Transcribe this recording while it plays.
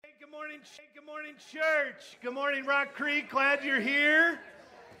Good morning, church. Good morning, Rock Creek. Glad you're here.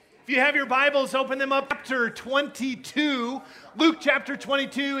 If you have your Bibles, open them up. Chapter 22, Luke chapter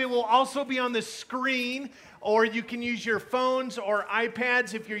 22. It will also be on the screen, or you can use your phones or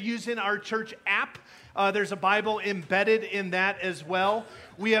iPads if you're using our church app. There's a Bible embedded in that as well.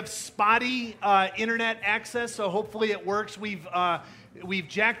 We have spotty internet access, so hopefully it works. We've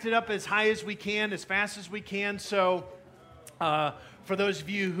jacked it up as high as we can, as fast as we can. So for those of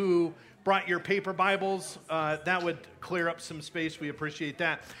you who brought your paper Bibles, that would clear up some space. We appreciate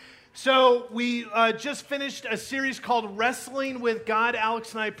that. So we just finished a series called Wrestling with God.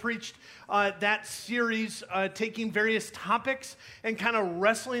 Alex and I preached that series, taking various topics and kind of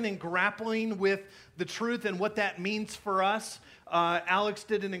wrestling and grappling with the truth and what that means for us. Alex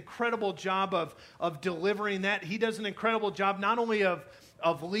did an incredible job of delivering that. He does an incredible job not only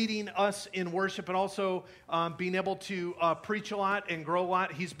of leading us in worship, but also being able to preach a lot and grow a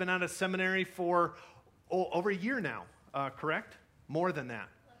lot. He's been out of seminary for over a year now, correct? More than that.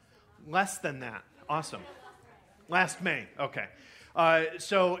 Less than that. Awesome. Last May. Okay.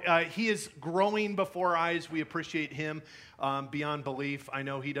 So he is growing before our eyes. We appreciate him beyond belief. I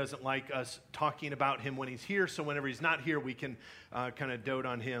know he doesn't like us talking about him when he's here, so whenever he's not here, we can kind of dote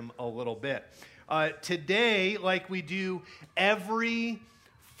on him a little bit. Today, like we do every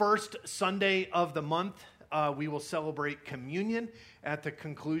first Sunday of the month, we will celebrate communion at the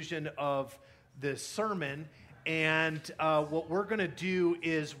conclusion of this sermon. And what we're going to do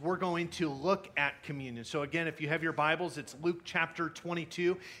is we're going to look at communion. So again, if you have your Bibles, it's Luke chapter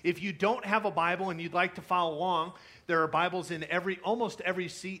 22. If you don't have a Bible and you'd like to follow along, there are Bibles in almost every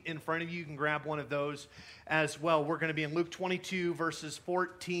seat in front of you. You can grab one of those as well. We're going to be in Luke 22, verses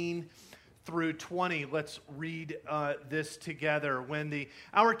 14 through 20. Let's read this together. When the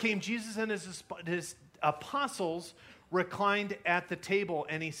hour came, Jesus and his apostles reclined at the table,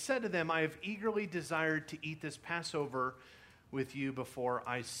 and he said to them, I have eagerly desired to eat this Passover with you before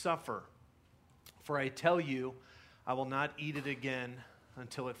I suffer. For I tell you, I will not eat it again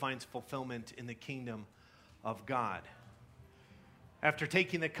until it finds fulfillment in the kingdom of God. After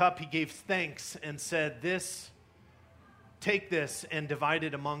taking the cup, he gave thanks and said, Take this and divide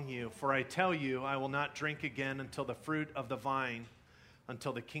it among you, for I tell you, I will not drink again until the fruit of the vine,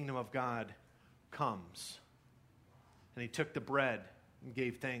 until the kingdom of God comes. And he took the bread and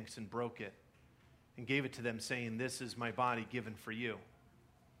gave thanks and broke it and gave it to them, saying, This is my body given for you.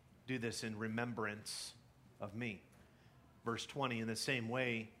 Do this in remembrance of me. Verse 20, in the same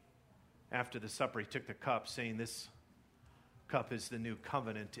way, after the supper, he took the cup, saying, This cup is the new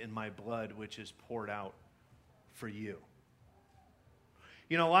covenant in my blood, which is poured out for you.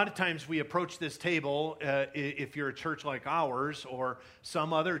 You know, a lot of times we approach this table, if you're a church like ours or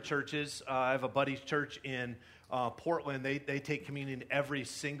some other churches. I have a buddy's church in Portland. They take communion every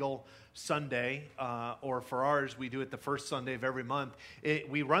single Sunday, or for ours, we do it the first Sunday of every month.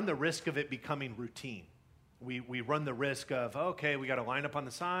 We run the risk of it becoming routine. We run the risk of, okay, we got to line up on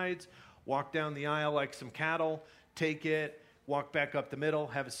the sides, walk down the aisle like some cattle, take it, walk back up the middle,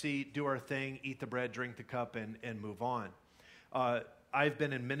 have a seat, do our thing, eat the bread, drink the cup, and move on. I've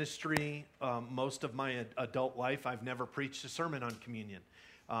been in ministry most of my adult life. I've never preached a sermon on communion.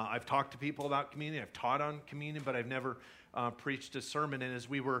 I've talked to people about communion. I've taught on communion, but I've never preached a sermon. And as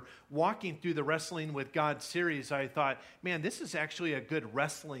we were walking through the Wrestling with God series, I thought, man, this is actually a good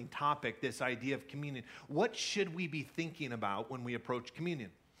wrestling topic, this idea of communion. What should we be thinking about when we approach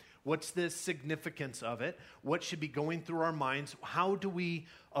communion? What's the significance of it? What should be going through our minds? How do we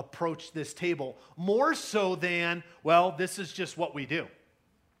approach this table? More so than, well, this is just what we do.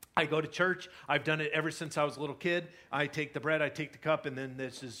 I go to church. I've done it ever since I was a little kid. I take the bread, I take the cup, and then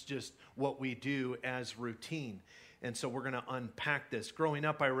this is just what we do as routine. And so we're going to unpack this. Growing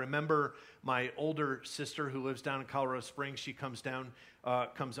up, I remember my older sister who lives down in Colorado Springs. She comes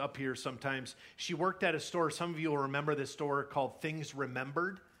up here sometimes. She worked at a store. Some of you will remember this store called Things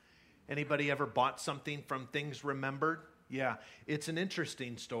Remembered. Anybody ever bought something from Things Remembered? Yeah, it's an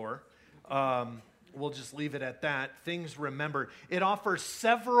interesting store. We'll just leave it at that. Things Remembered. It offers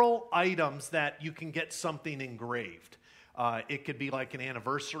several items that you can get something engraved. It could be like an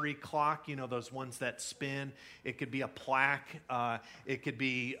anniversary clock, you know, those ones that spin. It could be a plaque. It could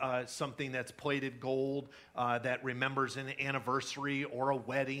be something that's plated gold that remembers an anniversary or a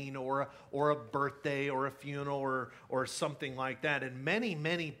wedding or a birthday or a funeral or something like that. And many,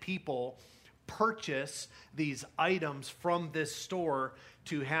 many people purchase these items from this store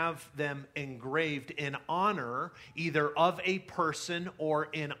to have them engraved in honor either of a person or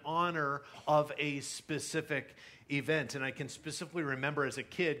in honor of a specific event. And I can specifically remember as a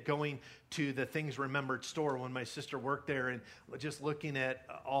kid going to the Things Remembered store when my sister worked there and just looking at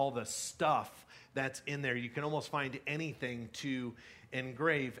all the stuff that's in there. You can almost find anything to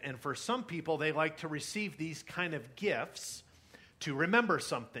engrave. And for some people, they like to receive these kind of gifts to remember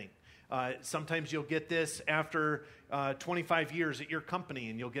something. Sometimes you'll get this after 25 years at your company,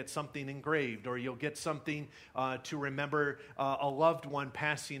 and you'll get something engraved, or you'll get something to remember a loved one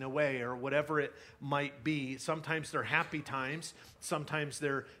passing away, or whatever it might be. Sometimes they're happy times. Sometimes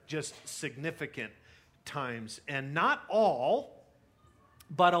they're just significant times. And not all,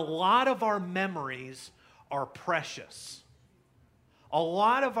 but a lot of our memories are precious. A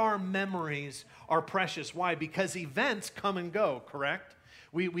lot of our memories are precious. Why? Because events come and go, correct?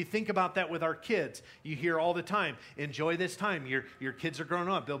 We think about that with our kids. You hear all the time, enjoy this time. Your kids are growing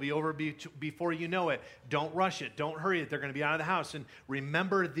up. They'll be over before you know it. Don't rush it. Don't hurry it. They're going to be out of the house. And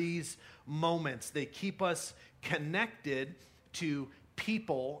remember these moments. They keep us connected to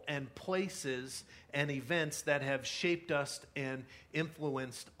people and places and events that have shaped us and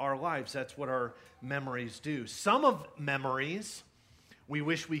influenced our lives. That's what our memories do. Some of memories we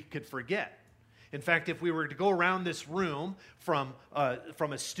wish we could forget. In fact, if we were to go around this room from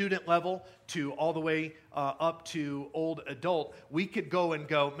a student level to all the way up to old adult, we could go and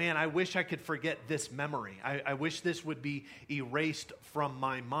go, man, I wish I could forget this memory. I wish this would be erased from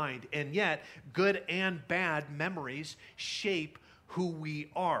my mind. And yet, good and bad memories shape who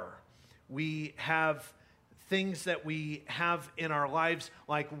we are. We have things that we have in our lives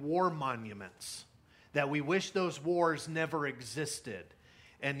like war monuments, that we wish those wars never existed.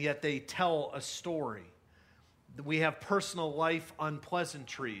 And yet they tell a story. We have personal life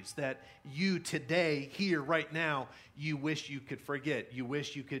unpleasantries that you today, here, right now, you wish you could forget. You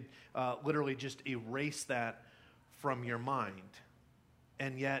wish you could literally just erase that from your mind.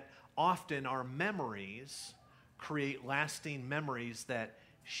 And yet, often our memories create lasting memories that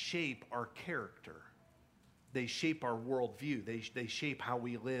shape our character. They shape our worldview. They shape how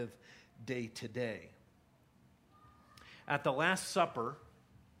we live day to day. At the Last Supper,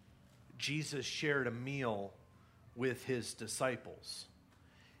 Jesus shared a meal with his disciples,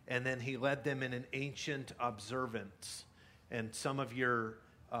 and then he led them in an ancient observance. And some of your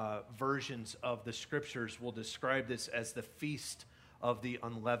versions of the scriptures will describe this as the Feast of the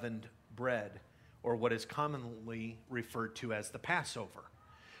Unleavened Bread, or what is commonly referred to as the Passover.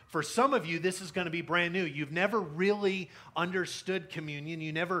 For some of you, this is going to be brand new. You've never really understood communion.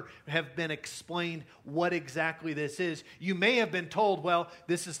 You never have been explained what exactly this is. You may have been told, well,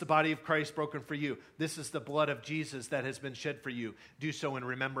 this is the body of Christ broken for you. This is the blood of Jesus that has been shed for you. Do so in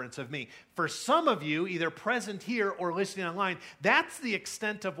remembrance of me. For some of you, either present here or listening online, that's the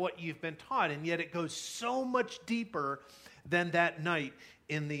extent of what you've been taught, and yet it goes so much deeper than that night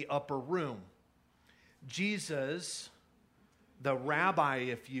in the upper room. Jesus, the rabbi,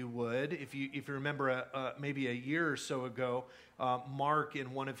 if you would, if you remember maybe a year or so ago, Mark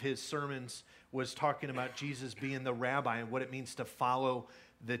in one of his sermons was talking about Jesus being the rabbi and what it means to follow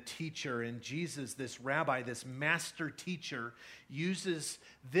the teacher. And Jesus, this rabbi, this master teacher, uses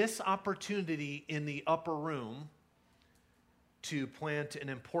this opportunity in the upper room to plant an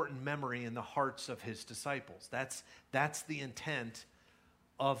important memory in the hearts of his disciples. That's the intent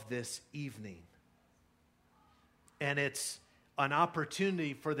of this evening. And it's an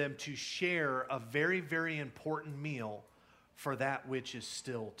opportunity for them to share a very, very important meal for that which is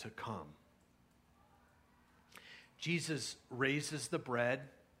still to come. Jesus raises the bread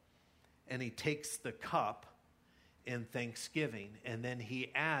and he takes the cup in thanksgiving, and then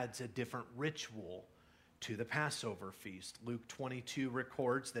he adds a different ritual to the Passover feast. Luke 22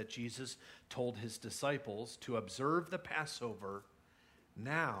 records that Jesus told his disciples to observe the Passover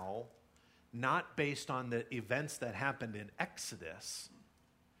now, not based on the events that happened in Exodus,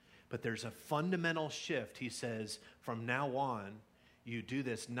 but there's a fundamental shift. He says, from now on, you do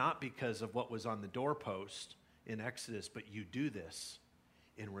this not because of what was on the doorpost in Exodus, but you do this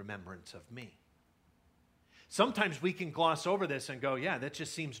in remembrance of me. Sometimes we can gloss over this and go, yeah, that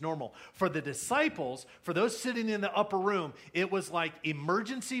just seems normal. For the disciples, for those sitting in the upper room, it was like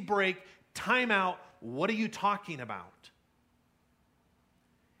emergency break, timeout, what are you talking about?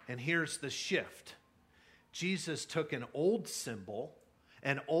 And here's the shift. Jesus took an old symbol,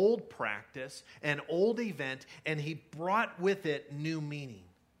 an old practice, an old event, and he brought with it new meaning.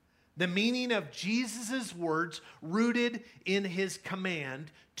 The meaning of Jesus' words rooted in his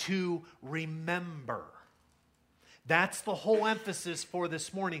command to remember. That's the whole emphasis for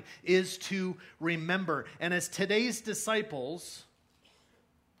this morning, is to remember. And as today's disciples,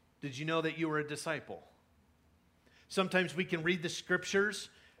 did you know that you were a disciple? Sometimes we can read the scriptures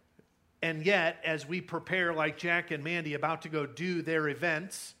And yet, as we prepare, like Jack and Mandy, about to go do their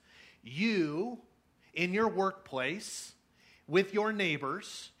events, you, in your workplace, with your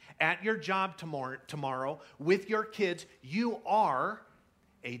neighbors, at your job tomorrow, with your kids, you are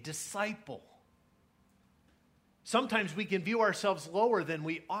a disciple. Sometimes we can view ourselves lower than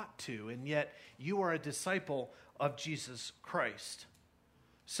we ought to, and yet you are a disciple of Jesus Christ.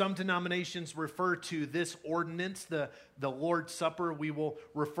 Some denominations refer to this ordinance, the Lord's Supper. We will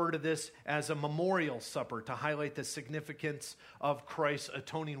refer to this as a memorial supper to highlight the significance of Christ's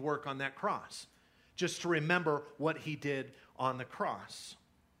atoning work on that cross, just to remember what he did on the cross.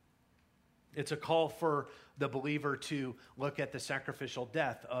 It's a call for the believer to look at the sacrificial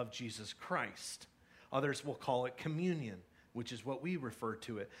death of Jesus Christ. Others will call it communion, which is what we refer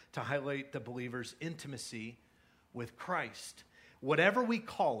to it, to highlight the believer's intimacy with Christ. Whatever we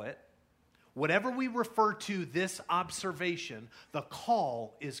call it, whatever we refer to this observation, the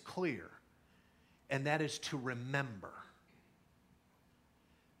call is clear, and that is to remember.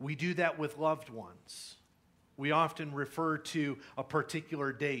 We do that with loved ones. We often refer to a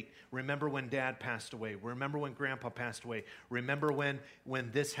particular date. Remember when Dad passed away. Remember when Grandpa passed away. Remember when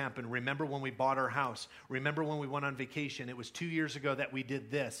this happened. Remember when we bought our house. Remember when we went on vacation. It was 2 years ago that we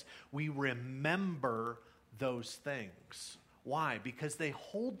did this. We remember those things. Why? Because they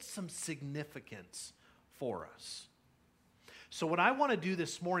hold some significance for us. So what I want to do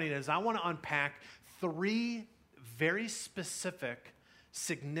this morning is I want to unpack 3 very specific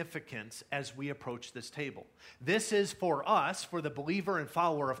significance as we approach this table. This is for us, for the believer and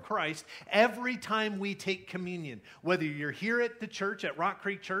follower of Christ, every time we take communion. Whether you're here at the church, at Rock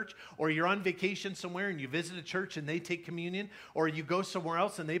Creek Church, or you're on vacation somewhere and you visit a church and they take communion, or you go somewhere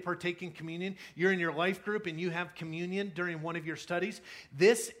else and they partake in communion, you're in your life group and you have communion during one of your studies,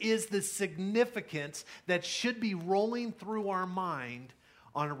 this is the significance that should be rolling through our mind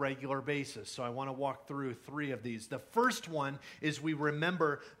on a regular basis. So I want to walk through 3 of these. The first one is we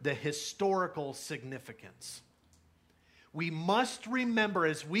remember the historical significance. We must remember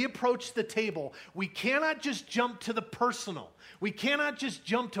as we approach the table, we cannot just jump to the personal. We cannot just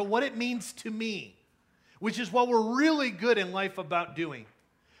jump to what it means to me, which is what we're really good in life about doing.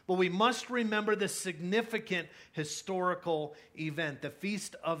 But we must remember the significant historical event. The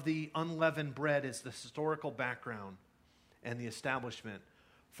Feast of the Unleavened Bread is the historical background and the establishment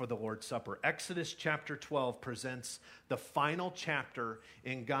for the Lord's Supper. Exodus chapter 12 presents the final chapter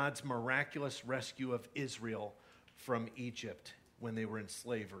in God's miraculous rescue of Israel from Egypt when they were in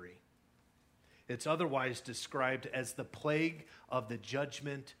slavery. It's otherwise described as the plague of the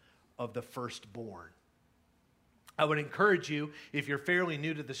judgment of the firstborn. I would encourage you, if you're fairly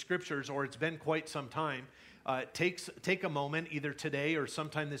new to the scriptures or it's been quite some time, take a moment either today or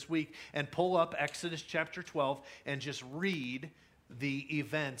sometime this week and pull up Exodus chapter 12 and just read the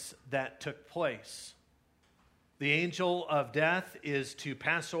events that took place. The angel of death is to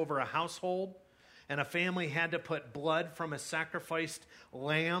pass over a household, and a family had to put blood from a sacrificed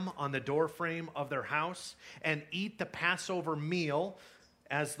lamb on the doorframe of their house and eat the Passover meal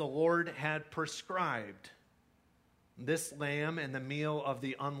as the Lord had prescribed. This lamb and the meal of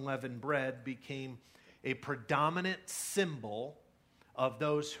the unleavened bread became a predominant symbol of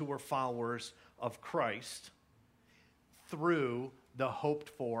those who were followers of Christ through the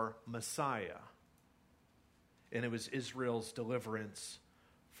hoped-for Messiah. And it was Israel's deliverance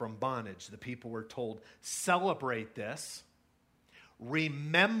from bondage. The people were told, celebrate this,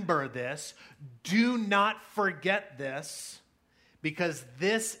 remember this, do not forget this, because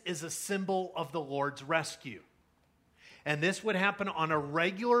this is a symbol of the Lord's rescue. And this would happen on a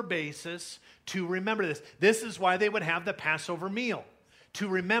regular basis to remember this. This is why they would have the Passover meal, to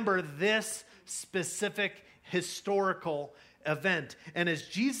remember this specific historical event. And as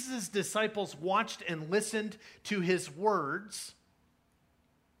Jesus' disciples watched and listened to his words,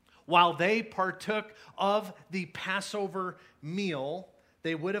 while they partook of the Passover meal,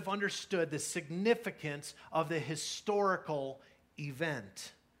 they would have understood the significance of the historical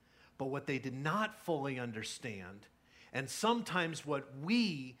event. But what they did not fully understand, and sometimes what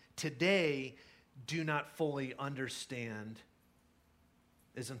we today do not fully understand,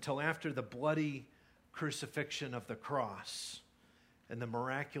 is until after the bloody crucifixion of the cross and the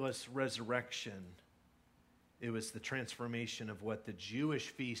miraculous resurrection, it was the transformation of what the Jewish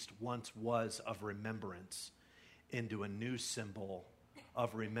feast once was of remembrance into a new symbol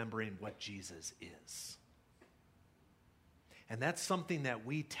of remembering what Jesus is. And that's something that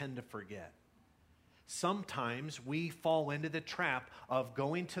we tend to forget. Sometimes we fall into the trap of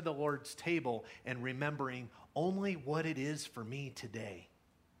going to the Lord's table and remembering only what it is for me today.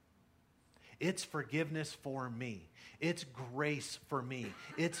 It's forgiveness for me. It's grace for me.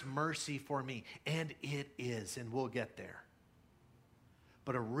 It's mercy for me. And it is, and we'll get there.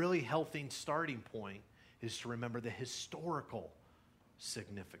 But a really healthy starting point is to remember the historical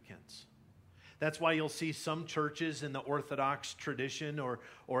significance. That's why you'll see some churches in the Orthodox tradition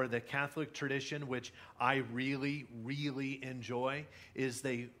or the Catholic tradition, which I really, really enjoy, is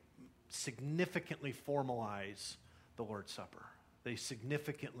they significantly formalize the Lord's Supper. They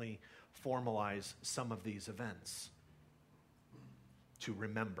significantly formalize some of these events to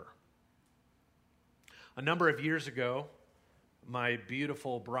remember. A number of years ago, my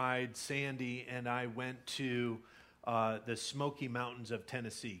beautiful bride, Sandy, and I went to the Smoky Mountains of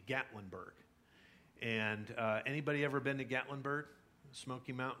Tennessee, Gatlinburg. And anybody ever been to Gatlinburg?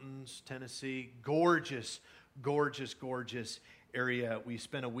 Smoky Mountains, Tennessee. Gorgeous, gorgeous, gorgeous area. We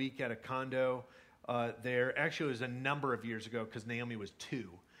spent a week at a condo there. Actually, it was a number of years ago because Naomi was 2.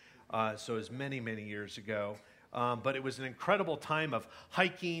 So it was many, many years ago. But it was an incredible time of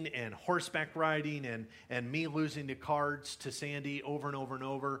hiking and horseback riding and me losing the cards to Sandy over and over and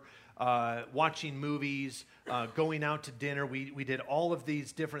over, watching movies, going out to dinner. We did all of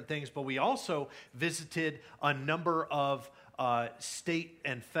these different things, but we also visited a number of state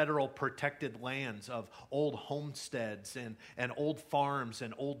and federal protected lands of old homesteads and old farms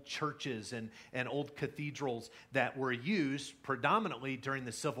and old churches and old cathedrals that were used predominantly during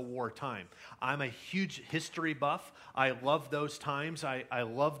the Civil War time. I'm a huge history buff. I love those times. I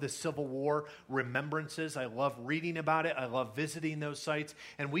love the Civil War remembrances. I love reading about it. I love visiting those sites.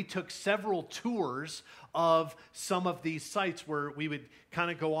 And we took several tours of some of these sites where we would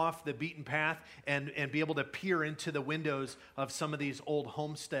kind of go off the beaten path and be able to peer into the windows of some of these old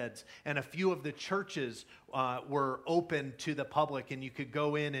homesteads. And a few of the churches were open to the public, and you could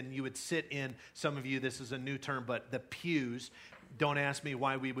go in and you would sit in, some of you, this is a new term, but the pews. Don't ask me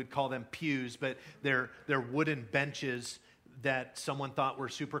why we would call them pews, but they're wooden benches that someone thought were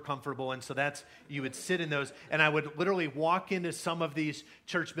super comfortable, and so you would sit in those, and I would literally walk into some of these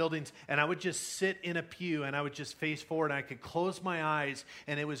church buildings, and I would just sit in a pew, and I would just face forward, and I could close my eyes,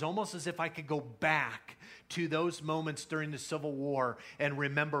 and it was almost as if I could go back to those moments during the Civil War and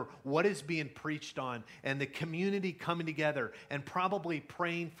remember what is being preached on, and the community coming together, and probably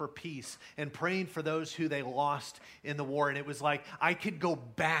praying for peace, and praying for those who they lost in the war, and it was like I could go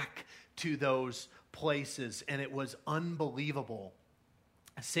back to those places, and it was unbelievable.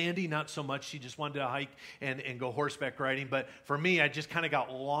 Sandy, not so much. She just wanted to hike and go horseback riding. But for me, I just kind of got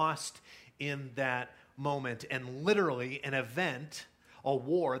lost in that moment. And literally an event, a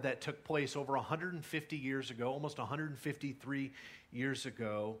war that took place over 150 years ago, almost 153 years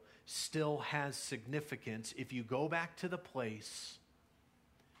ago, still has significance if you go back to the place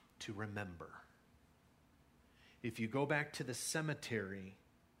to remember. If you go back to the cemetery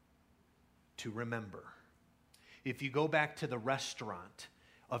to remember. If you go back to the restaurant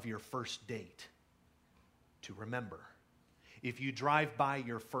of your first date, to remember. If you drive by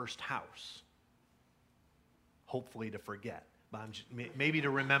your first house, hopefully to forget. Maybe to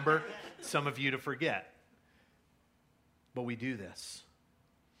remember, some of you to forget. But we do this.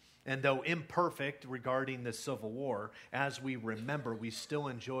 And though imperfect regarding the Civil War, as we remember, we still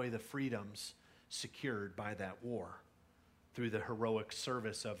enjoy the freedoms secured by that war through the heroic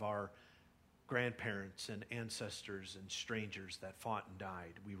service of our grandparents and ancestors and strangers that fought and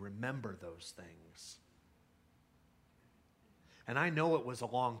died. We remember those things. And I know it was a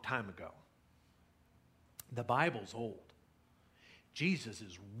long time ago. The Bible's old. Jesus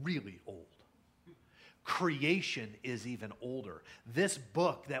is really old. Creation is even older. This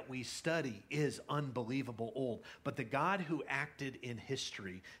book that we study is unbelievable old. But the God who acted in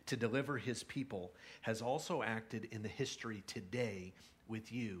history to deliver his people has also acted in the history today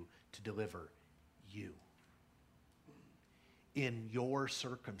with you to deliver you. In your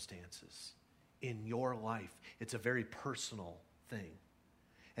circumstances, in your life. It's a very personal thing.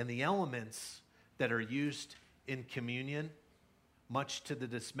 And the elements that are used in communion, much to the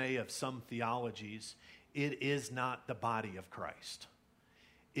dismay of some theologies, it is not the body of Christ.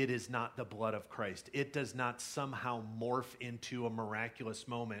 It is not the blood of Christ. It does not somehow morph into a miraculous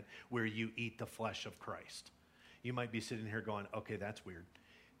moment where you eat the flesh of Christ. You might be sitting here going, okay, that's weird.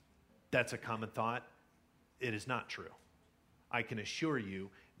 That's a common thought. It is not true. I can assure you,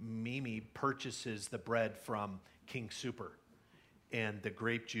 Mimi purchases the bread from King Super and the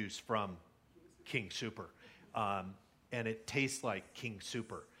grape juice from King Super. And it tastes like King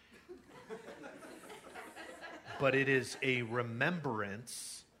Super. But it is a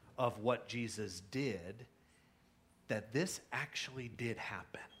remembrance of what Jesus did, that this actually did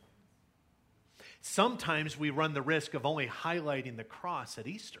happen. Sometimes we run the risk of only highlighting the cross at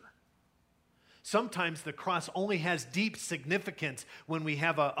Easter. Sometimes the cross only has deep significance when we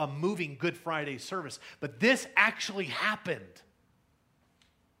have a moving Good Friday service. But this actually happened.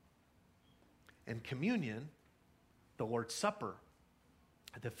 And communion, the Lord's Supper,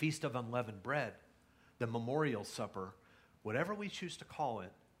 the Feast of Unleavened Bread, the Memorial Supper, whatever we choose to call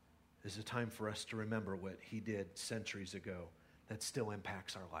it, is a time for us to remember what he did centuries ago that still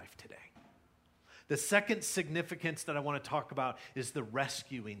impacts our life today. The second significance that I want to talk about is the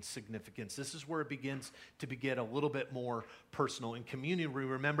rescuing significance. This is where it begins to get a little bit more personal. In communion, we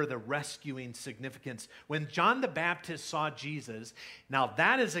remember the rescuing significance. When John the Baptist saw Jesus, now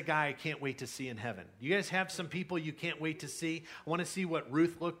that is a guy I can't wait to see in heaven. You guys have some people you can't wait to see? I want to see what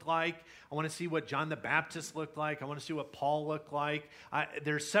Ruth looked like. I want to see what John the Baptist looked like. I want to see what Paul looked like.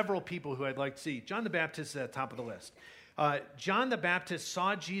 There's several people who I'd like to see. John the Baptist is at the top of the list. John the Baptist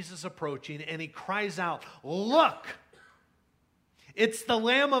saw Jesus approaching and he cries out, "Look, it's the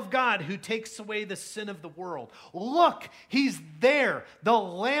Lamb of God who takes away the sin of the world. Look, he's there, the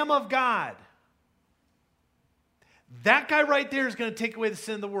Lamb of God." That guy right there is going to take away the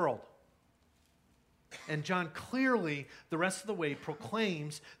sin of the world. And John clearly, the rest of the way,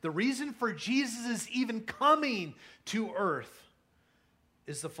 proclaims the reason for Jesus' even coming to earth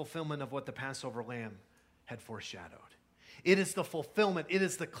is the fulfillment of what the Passover lamb had foreshadowed. It is the fulfillment. It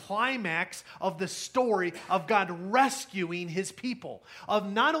is the climax of the story of God rescuing his people.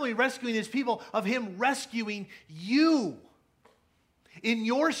 Of not only rescuing his people, of him rescuing you in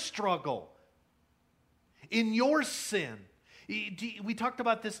your struggle, in your sin. We talked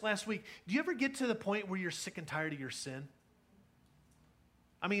about this last week. Do you ever get to the point where you're sick and tired of your sin?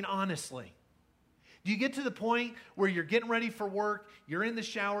 I mean, honestly. Do you get to the point where you're getting ready for work, you're in the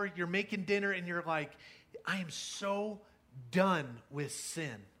shower, you're making dinner, and you're like, I am so done with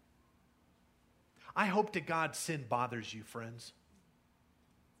sin. I hope to God sin bothers you, friends.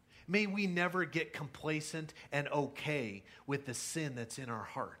 May we never get complacent and okay with the sin that's in our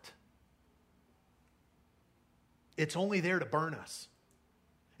heart. It's only there to burn us.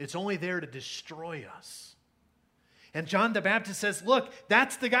 It's only there to destroy us. And John the Baptist says, look,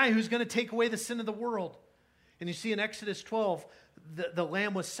 that's the guy who's going to take away the sin of the world. And you see in Exodus 12, the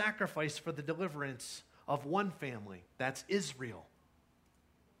lamb was sacrificed for the deliverance of one family, that's Israel.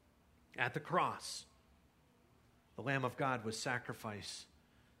 At the cross, the Lamb of God was sacrificed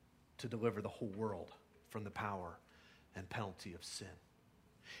to deliver the whole world from the power and penalty of sin.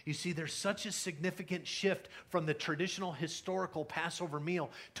 You see, there's such a significant shift from the traditional historical Passover meal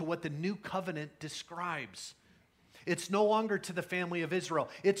to what the new covenant describes. It's no longer to the family of Israel.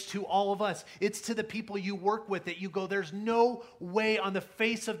 It's to all of us. It's to the people you work with that you go, there's no way on the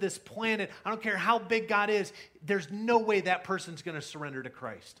face of this planet, I don't care how big God is, there's no way that person's going to surrender to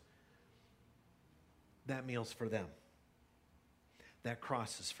Christ. That meal's for them. That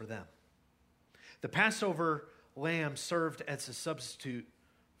cross is for them. The Passover lamb served as a substitute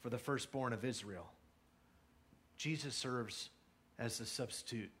for the firstborn of Israel. Jesus serves as a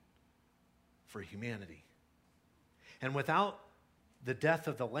substitute for humanity. And without the death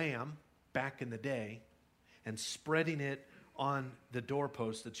of the lamb back in the day and spreading it on the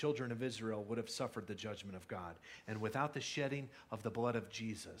doorpost, the children of Israel would have suffered the judgment of God. And without the shedding of the blood of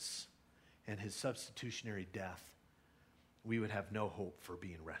Jesus and his substitutionary death, we would have no hope for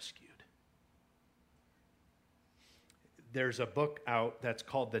being rescued. There's a book out that's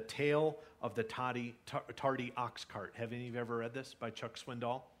called The Tale of the Tardy Ox Cart. Have any of you ever read this by Chuck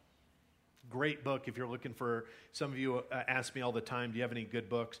Swindoll? Great book if you're looking for, some of you ask me all the time, do you have any good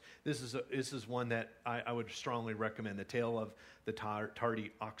books? This is one that I would strongly recommend, The Tale of the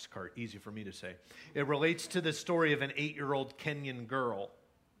Tardy Ox Cart. Easy for me to say. It relates to the story of an 8-year-old Kenyan girl.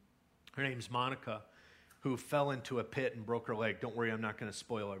 Her name's Monica, who fell into a pit and broke her leg. Don't worry, I'm not going to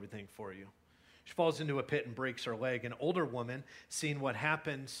spoil everything for you. She falls into a pit and breaks her leg. An older woman, seeing what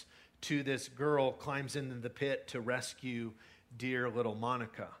happens to this girl, climbs into the pit to rescue dear little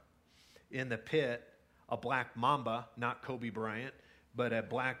Monica. In the pit, a black mamba, not Kobe Bryant, but a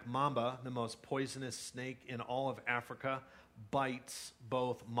black mamba, the most poisonous snake in all of Africa, bites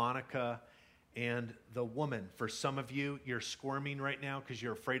both Monica and the woman. For some of you, you're squirming right now because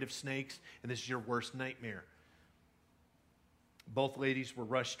you're afraid of snakes, and this is your worst nightmare. Both ladies were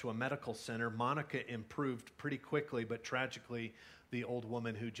rushed to a medical center. Monica improved pretty quickly, but tragically, the old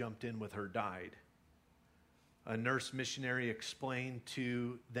woman who jumped in with her died. A nurse missionary explained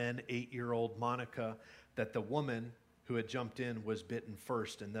to then 8-year-old Monica that the woman who had jumped in was bitten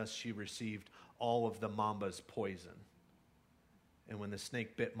first, and thus she received all of the mamba's poison. And when the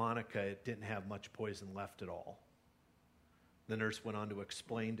snake bit Monica, it didn't have much poison left at all. The nurse went on to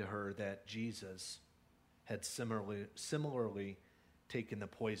explain to her that Jesus had similarly taken the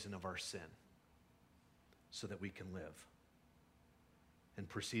poison of our sin. so that we can live. And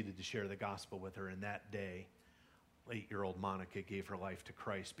proceeded to share the gospel with her. And that day, 8-year-old Monica gave her life to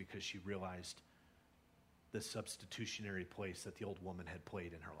Christ because she realized the substitutionary place that the old woman had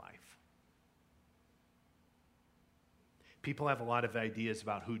played in her life. People have a lot of ideas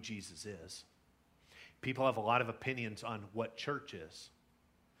about who Jesus is. People have a lot of opinions on what church is.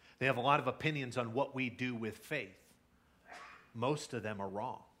 They have a lot of opinions on what we do with faith. Most of them are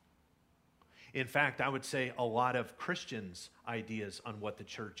wrong. In fact, I would say a lot of Christians' ideas on what the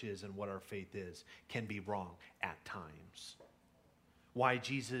church is and what our faith is can be wrong at times. Why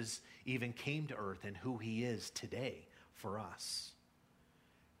Jesus even came to earth and who he is today for us.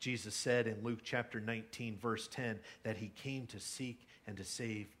 Jesus said in Luke chapter 19, verse 10, that he came to seek and to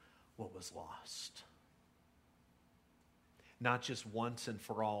save what was lost. Not just once and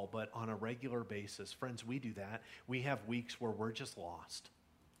for all, but on a regular basis. Friends, we do that. We have weeks where we're just lost.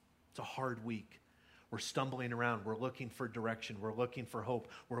 It's a hard week. We're stumbling around. We're looking for direction. We're looking for hope.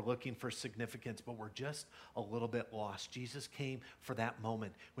 We're looking for significance, but we're just a little bit lost. Jesus came for that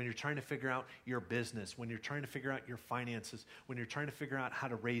moment. When you're trying to figure out your business, when you're trying to figure out your finances, when you're trying to figure out how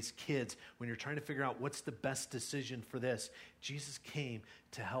to raise kids, when you're trying to figure out what's the best decision for this, Jesus came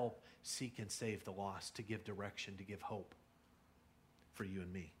to help seek and save the lost, to give direction, to give hope for you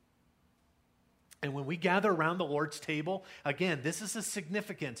and me. And when we gather around the Lord's table, again, this is a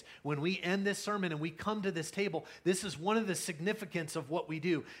significance. When we end this sermon and we come to this table, this is one of the significance of what we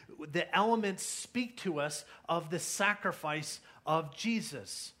do. The elements speak to us of the sacrifice of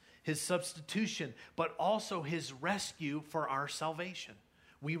Jesus, his substitution, but also his rescue for our salvation.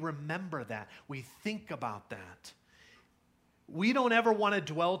 We remember that. We think about that. We don't ever want to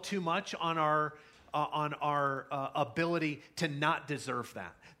dwell too much on our ability to not deserve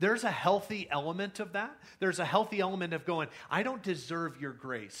that. There's a healthy element of that. There's a healthy element of going, I don't deserve your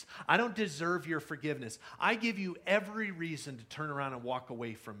grace. I don't deserve your forgiveness. I give you every reason to turn around and walk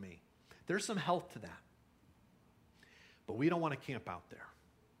away from me. There's some health to that. But we don't want to camp out there.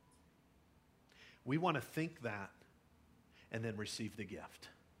 We want to think that and then receive the gift.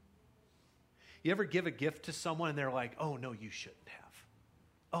 You ever give a gift to someone and they're like, oh, no, you shouldn't have.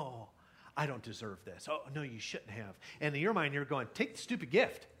 Oh, I don't deserve this. Oh, no, you shouldn't have. And in your mind, you're going, take the stupid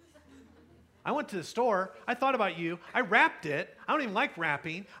gift. I went to the store. I thought about you. I wrapped it. I don't even like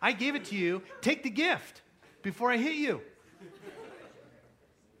wrapping. I gave it to you. Take the gift before I hit you.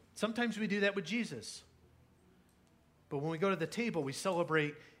 Sometimes we do that with Jesus. But when we go to the table, we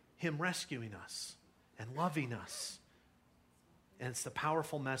celebrate him rescuing us and loving us. And it's the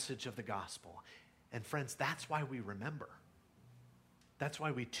powerful message of the gospel. And friends, that's why we remember. That's why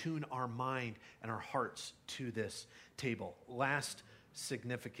we tune our mind and our hearts to this table. Last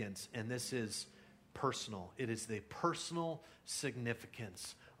significance, and this is personal. It is the personal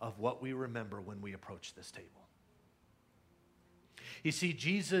significance of what we remember when we approach this table. You see,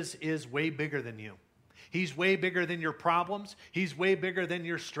 Jesus is way bigger than you. He's way bigger than your problems. He's way bigger than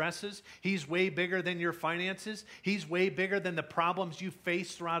your stresses. He's way bigger than your finances. He's way bigger than the problems you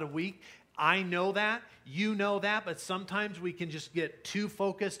face throughout a week. I know that, you know that, but sometimes we can just get too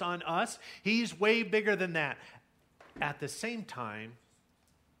focused on us. He's way bigger than that. At the same time,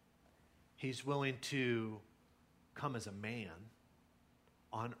 he's willing to come as a man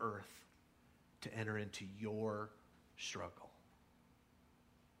on earth to enter into your struggle,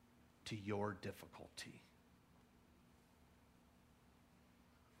 to your difficulty.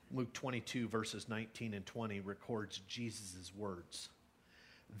 Luke 22, verses 19 and 20 records Jesus' words.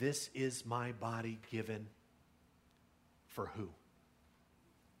 This is my body given for who?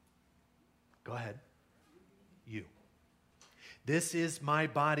 Go ahead. You. This is my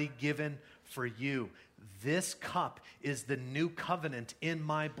body given for you. This cup is the new covenant in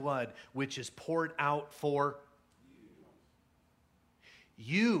my blood, which is poured out for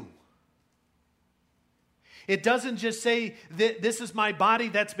you. It doesn't just say, this is my body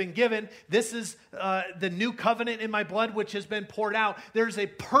that's been given. This is the new covenant in my blood, which has been poured out. There's a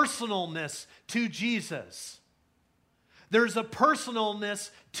personalness to Jesus. There's a personalness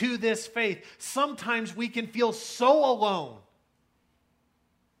to this faith. Sometimes we can feel so alone.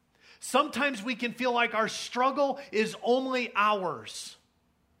 Sometimes we can feel like our struggle is only ours.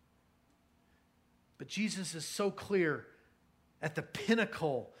 But Jesus is so clear at the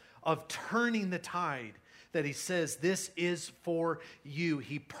pinnacle of turning the tide that he says, this is for you.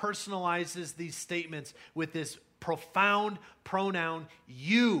 He personalizes these statements with this profound pronoun,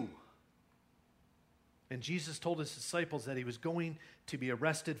 you. And Jesus told his disciples that he was going to be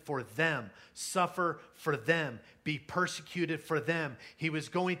arrested for them, suffer for them, be persecuted for them. He was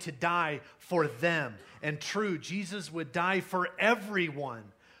going to die for them. And true, Jesus would die for everyone.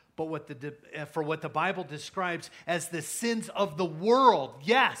 but for what the Bible describes as the sins of the world.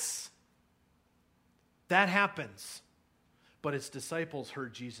 Yes, that happens. But his disciples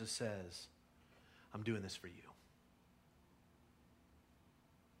heard Jesus says, I'm doing this for you.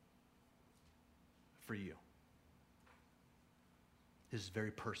 For you. This is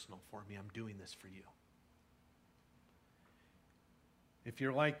very personal for me. I'm doing this for you. If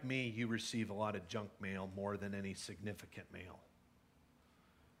you're like me, you receive a lot of junk mail more than any significant mail.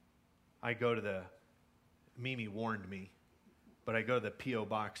 Mimi warned me, but I go to the P.O.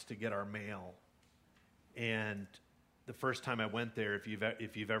 box to get our mail. And the first time I went there, if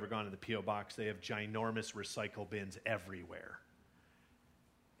you've ever gone to the P.O. box, they have ginormous recycle bins everywhere.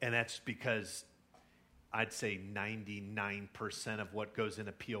 And that's because I'd say 99% of what goes in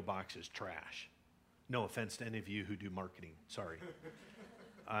a P.O. box is trash. No offense to any of you who do marketing. Sorry.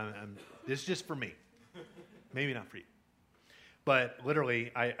 This is just for me. Maybe not for you. But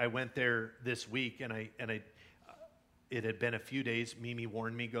literally, I went there this week, and it had been a few days. Mimi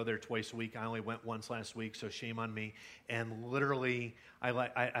warned me, go there twice a week. I only went once last week, so shame on me. And literally,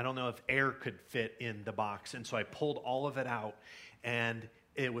 I don't know if air could fit in the box. And so I pulled all of it out, and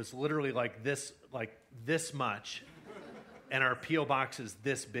it was literally like this much. And our P.O. box is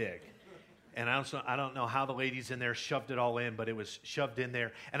this big. And I don't know how the ladies in there shoved it all in, but it was shoved in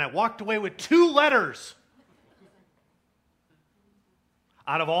there. And I walked away with 2 letters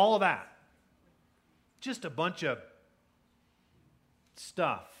out of all of that. Just a bunch of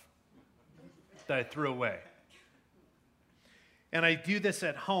stuff that I threw away. And I do this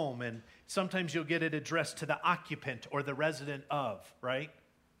at home, and sometimes you'll get it addressed to the occupant or the resident of, right?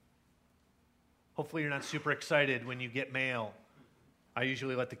 Hopefully you're not super excited when you get mail. I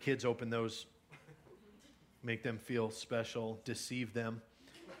usually let the kids open those, make them feel special, deceive them.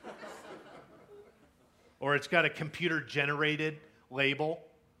 Or it's got a computer-generated label,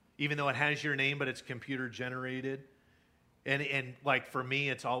 even though it has your name, but it's computer-generated. And like for me,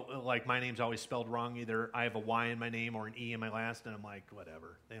 it's all like my name's always spelled wrong. Either I have a Y in my name or an E in my last, and I'm like,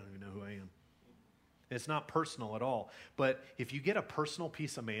 whatever. They don't even know who I am. It's not personal at all. But if you get a personal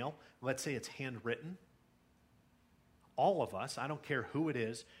piece of mail, let's say it's handwritten, all of us, I don't care who it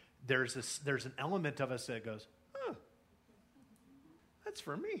is, there's an element of us that goes, oh, that's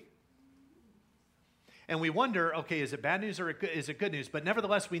for me. And we wonder, okay, is it bad news or is it good news? But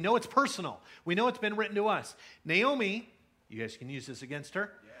nevertheless, we know it's personal. We know it's been written to us. Naomi, you guys can use this against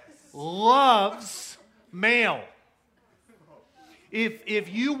her, loves mail.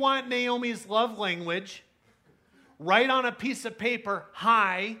 If you want Naomi's love language, write on a piece of paper,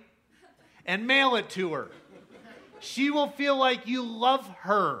 hi, and mail it to her. She will feel like you love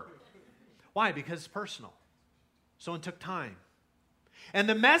her. Why? Because it's personal. Someone took time. And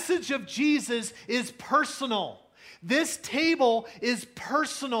the message of Jesus is personal. This table is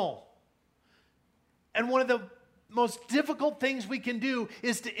personal. And one of the most difficult things we can do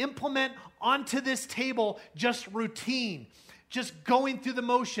is to implement onto this table just routine, just going through the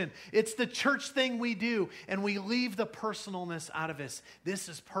motion. It's the church thing we do, and we leave the personalness out of us. This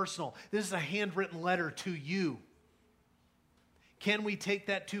is personal. This is a handwritten letter to you. Can we take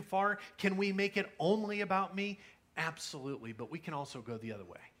that too far? Can we make it only about me? Absolutely, but we can also go the other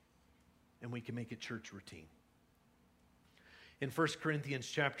way, and we can make it church routine. In 1 Corinthians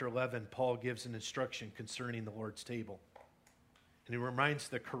chapter 11, Paul gives an instruction concerning the Lord's table. And he reminds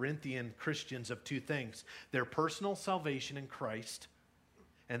the Corinthian Christians of 2 things: their personal salvation in Christ,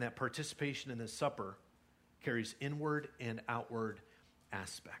 and that participation in the supper carries inward and outward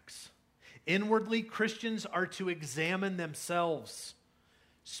aspects. Inwardly, Christians are to examine themselves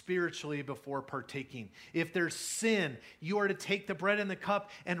spiritually before partaking. If there's sin, you are to take the bread and the cup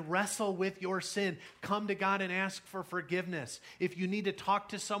and wrestle with your sin. Come to God and ask for forgiveness. If you need to talk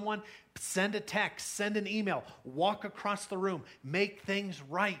to someone, send a text, send an email, walk across the room, make things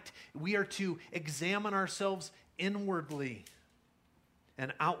right. We are to examine ourselves inwardly,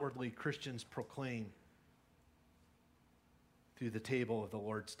 and outwardly Christians proclaim through the table of the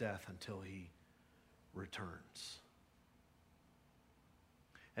Lord's death until he returns.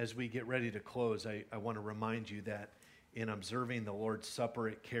 As we get ready to close, I want to remind you that in observing the Lord's Supper,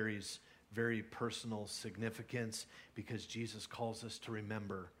 it carries very personal significance because Jesus calls us to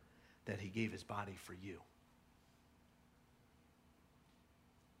remember that he gave his body for you.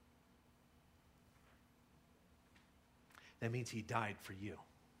 That means he died for you.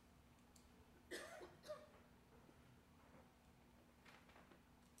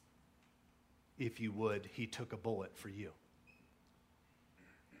 If you would, he took a bullet for you.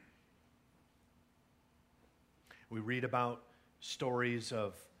 We read about stories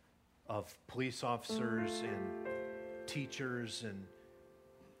of police officers and teachers and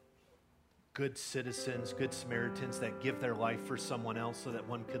good citizens, good Samaritans that give their life for someone else so that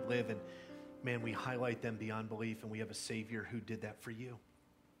one could live. And man, we highlight them beyond belief, and we have a Savior who did that for you.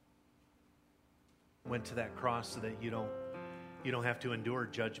 Went to that cross so that you don't have to endure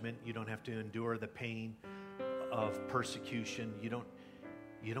judgment. You don't have to endure the pain of persecution. You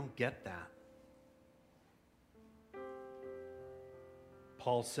don't get that.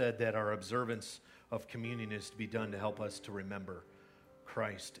 Paul said that our observance of communion is to be done to help us to remember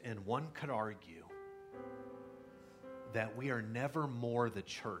Christ. And one could argue that we are never more the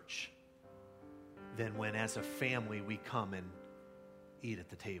church than when, as a family, we come and eat at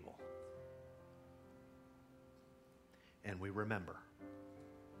the table. And we remember.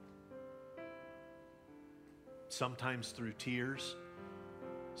 Sometimes through tears,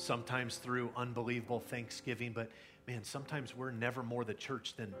 sometimes through unbelievable thanksgiving, but man, sometimes we're never more the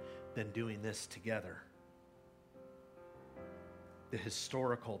church than doing this together. The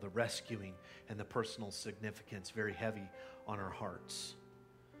historical, the rescuing, and the personal significance very heavy on our hearts.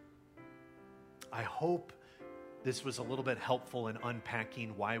 I hope this was a little bit helpful in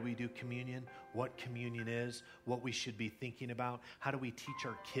unpacking why we do communion, what communion is, what we should be thinking about. How do we teach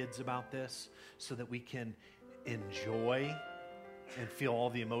our kids about this so that we can enjoy and feel all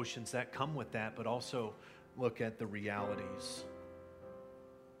the emotions that come with that, but also look at the realities.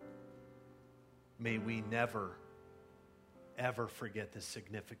 May we never, ever forget the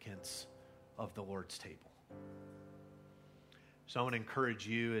significance of the Lord's table. So I want to encourage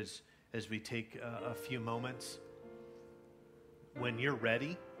you as we take a few moments. When you're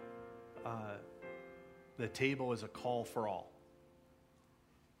ready, the table is a call for all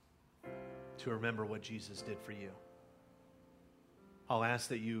to remember what Jesus did for you. I'll ask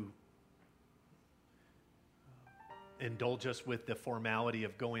that you indulge us with the formality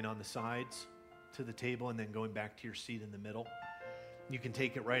of going on the sides to the table and then going back to your seat in the middle. You can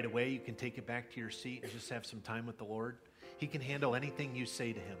take it right away. You can take it back to your seat and just have some time with the Lord. He can handle anything you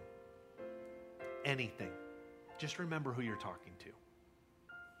say to him. Anything. Just remember who you're talking to.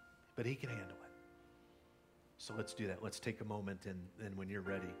 But he can handle it. So let's do that. Let's take a moment, and when you're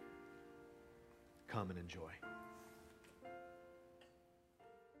ready, come and enjoy.